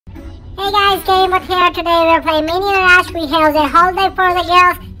Hey guys, Gamebot here. Today we're playing Minion Rush. We have the holiday for the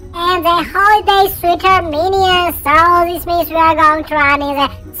girls and the holiday sweater minions. So this means we are going to run in the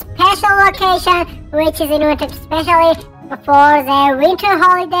special location which is invented specially for the winter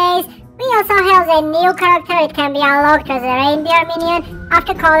holidays. We also have the new character. It can be unlocked as a Reindeer minion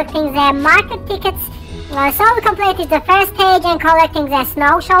after collecting the market tickets. So we completed the first stage and collecting the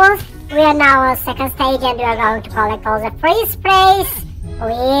snow shovels. We are now on the second stage and we are going to collect all the free sprays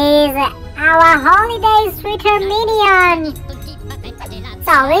with our holiday sweater minion.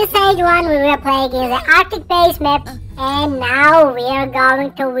 So in stage 1 we were playing in the Arctic base map, and now we are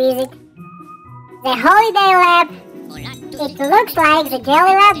going to visit the holiday lab. It looks like the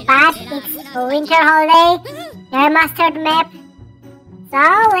jelly lab, but it's a winter holiday remastered map. So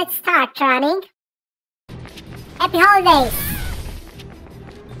let's start running. Happy holidays!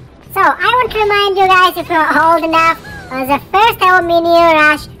 So I want to remind you guys, if you're old enough, the first ever Minion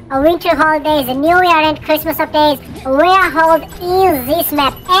Rush, winter holidays, New Year and Christmas updates were held in this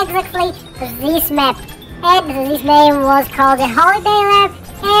map, exactly this map. And this name was called the Holiday Lab.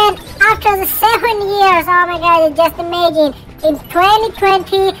 And after the 7 years, oh my god, just imagine, in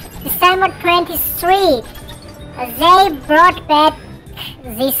 2020, December 23, they brought back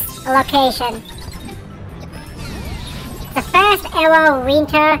this location. The first ever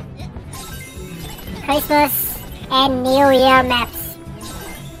winter, Christmas and New Year maps.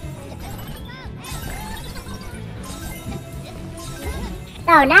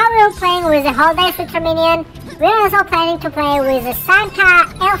 So now we're playing with the holiday sweater minion. We're also planning to play with the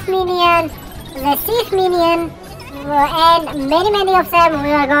Santa elf minion, the thief minion, and many of them.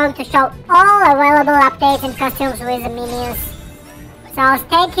 We are going to show all available updates and costumes with the minions. So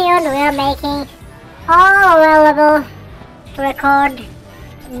stay tuned, we are making all available to record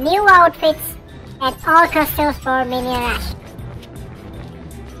new outfits and all costumes for Minion Rush.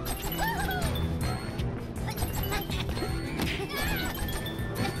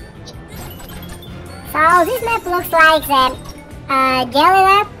 So this map looks like the jelly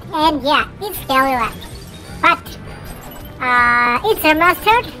lab, and yeah, it's jelly lab. But it's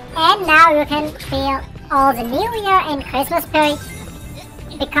remastered, and now you can feel all the New Year and Christmas spirit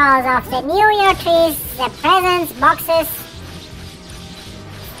because of the New Year trees, the presents, boxes,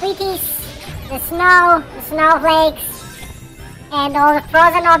 sweeties, the snow, the snowflakes, and all the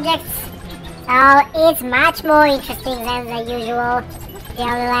frozen objects. So it's much more interesting than the usual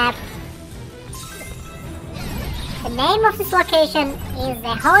jelly lab. The name of this location is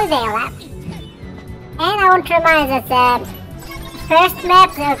the Holiday Lab. And I want to remind that the first map,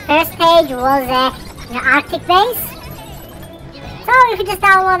 the first stage was the Arctic base. So if you just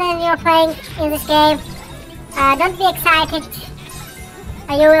download and you're playing in this game, don't be excited.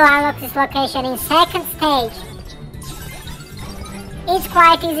 You will unlock this location in second stage. It's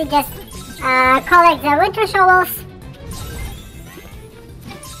quite easy, just collect the winter shovels.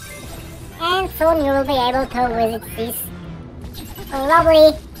 And soon you will be able to visit this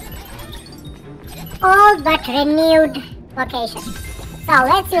lovely, old but renewed location. So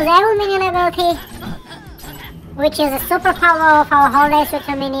let's use Evil Minion ability, which is a superpower of our holiday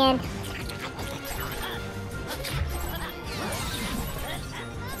sweater minion.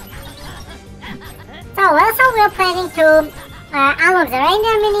 So also we are planning to unlock the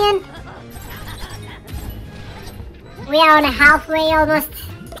Reindeer minion. We are on halfway almost.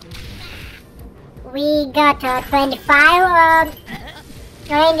 We got 25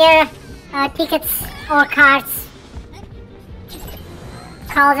 Reindeer tickets or cards.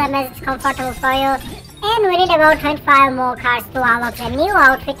 Call them as it's comfortable for you. And we need about 25 more cards to unlock the new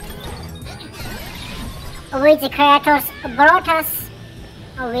outfit, which the creators brought us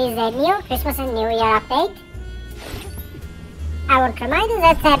with the new Christmas and New Year update. I want to remind you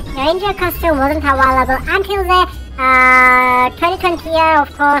that the Reindeer costume wasn't available until the 2020 year,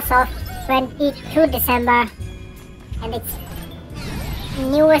 of course, of 22 December, and it's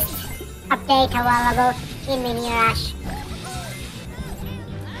newest update available in Minion Rush.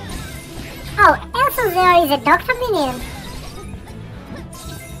 Oh, also there is a Doctor Minion,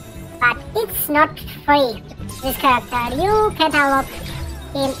 but it's not free. This character, you can unlock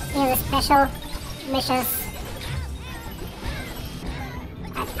him in the special missions.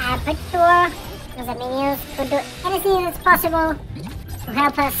 But I'm pretty sure the minions could do anything that's possible to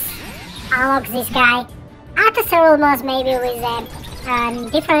help us unlock this guy. After several months, maybe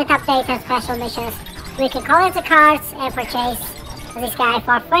with different updates and special missions, we can collect the cards and purchase this guy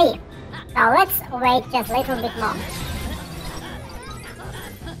for free. So let's wait just a little bit more.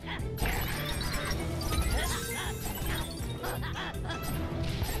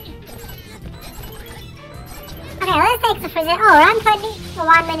 Okay, let's take the freezer. Oh, run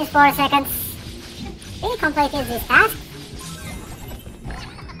 21 minutes 4 seconds. We completed this task.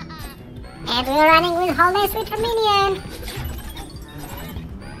 And we're running with Holiday Sweeter Minion.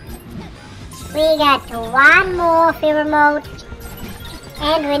 We got one more fever mode.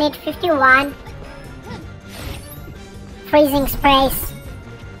 And we need 51 freezing sprays.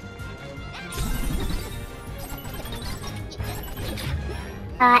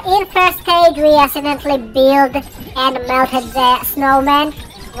 In first stage we accidentally built and melted the snowman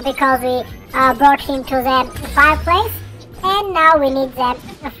because we brought him to the fireplace, and now we need the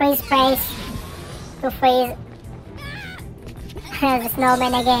freeze sprays to freeze the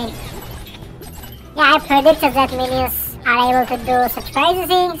snowman again. Yeah, I predicted that minions are able to do such crazy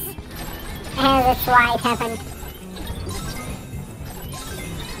things, and that's why it happened.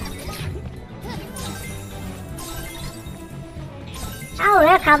 Oh,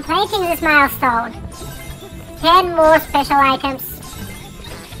 we're completing this milestone. 10 more special items.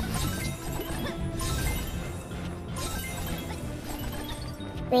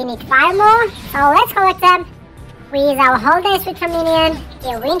 We need 5 more, so let's collect them with our Holiday Sweeter Minion,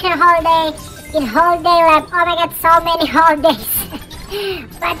 in Winter Holiday, in Holiday Lab. Oh my god, so many holidays.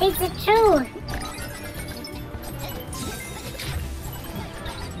 But it's true.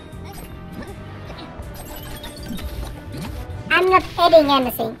 I'm not adding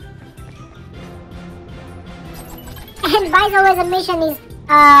anything. And by the way, the mission is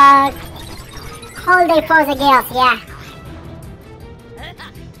holiday for the girls, yeah.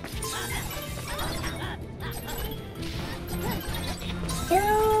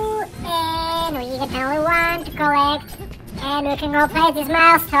 And we get only 1 to collect, and we can go play this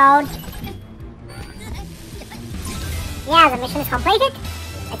milestone. Yeah, the mission is completed.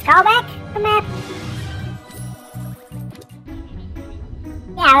 Let's go back to the map.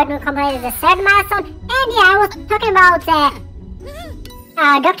 Yeah, we completed the 3rd milestone, and yeah, I was talking about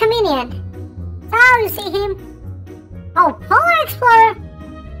Dr. Minion. So you see him. Oh, Polar Explorer.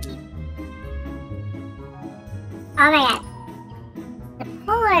 Oh my god. The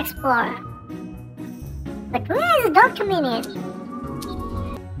Polar Explorer. But where is the Dr. Minion?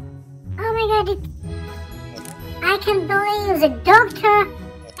 Oh my god, I can't believe the Doctor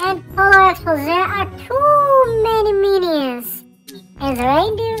and Polar Explorer. There are too many minions. And the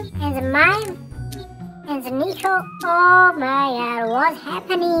Reindeer, and the Mime, and the Nico. Oh my god, what's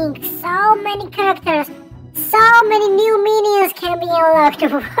happening? So many characters, so many new minions can be unlocked.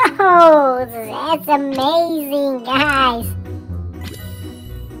 Wow, that's amazing, guys.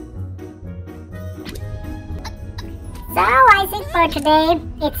 So I think for today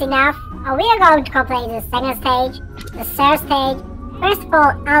it's enough. We are going to complete the 2nd stage, the 3rd stage. First of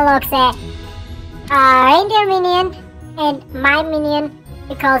all, unlock the Reindeer Minion and my Minion,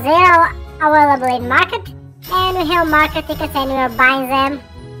 because they are available in market, and we have market tickets and we are buying them.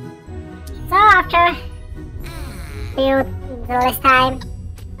 So after the last time,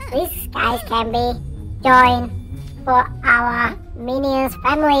 these guys can be joined for our Minions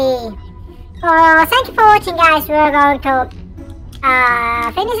family. Thank you for watching, guys. We are going to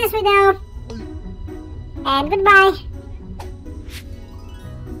finish this video, and goodbye.